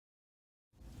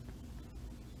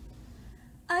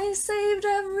I saved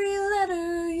every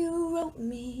letter you wrote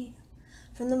me.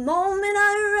 From the moment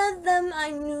I read them,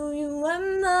 I knew you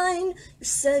were mine. You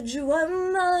said you were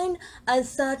mine. I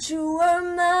thought you were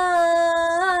mine.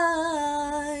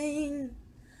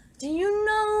 Do you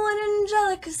know what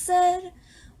Angelica said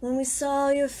when we saw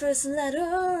your first letter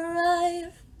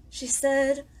arrive? She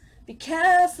said, "Be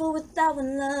careful with that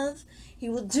one, love. He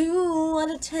will do what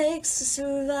it takes to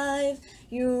survive."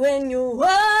 You and your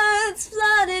words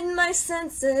flooded my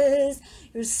senses.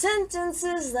 Your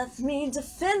sentences left me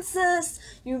defenseless.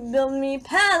 You built me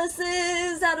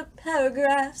palaces out of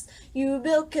paragraphs. You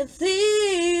built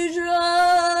cathedrals.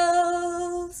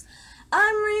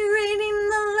 I'm rereading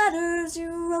the letters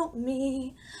you wrote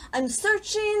me. I'm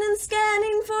searching and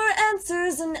scanning for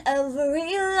answers in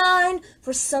every line,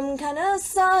 for some kind of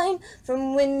sign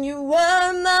from when you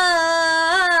were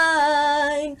mine.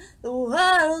 The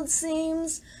world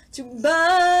seems to burn.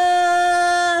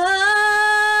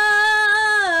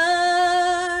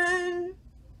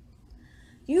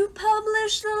 You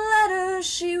published the letters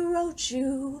she wrote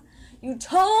you. You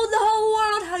told the whole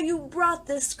world how you brought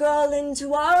this girl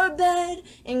into our bed.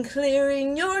 In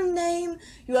clearing your name,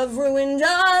 you have ruined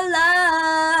our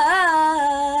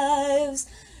lives.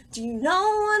 Do you know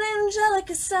what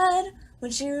Angelica said when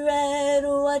she read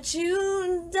what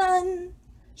you'd done?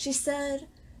 She said,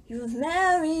 "You have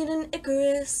married an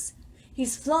Icarus.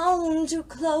 He's flown too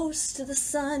close to the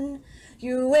sun."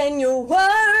 You and your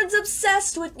words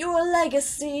obsessed with your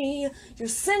legacy. Your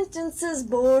sentences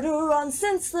border on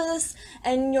senseless,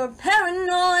 and you're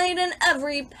paranoid in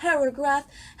every paragraph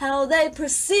how they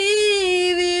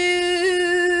perceive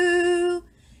you.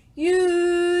 You.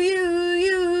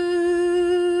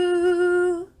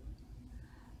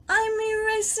 I'm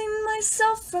erasing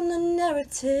myself from the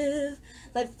narrative.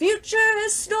 Let future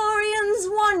historians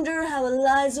wonder how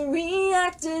Eliza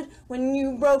reacted when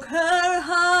you broke her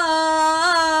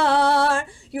heart.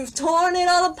 You've torn it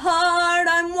all apart,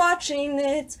 I'm watching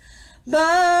it burn.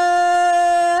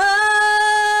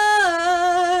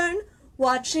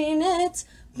 Watching it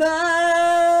burn.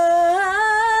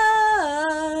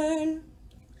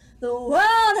 The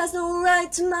world has no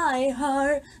right to my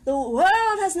heart. The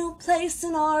world has no place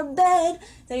in our bed.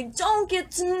 They don't get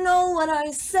to know what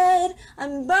I said.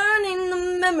 I'm burning the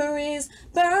memories,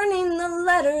 burning the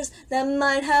letters that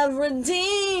might have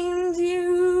redeemed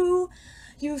you.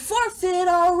 You forfeit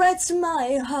all rights to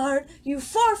my heart. You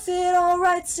forfeit all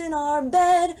rights in our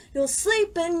bed. You'll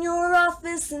sleep in your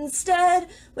office instead,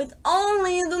 with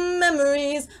only the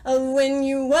memories of when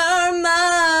you were mine.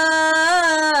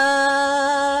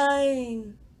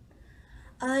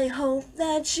 I hope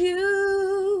that you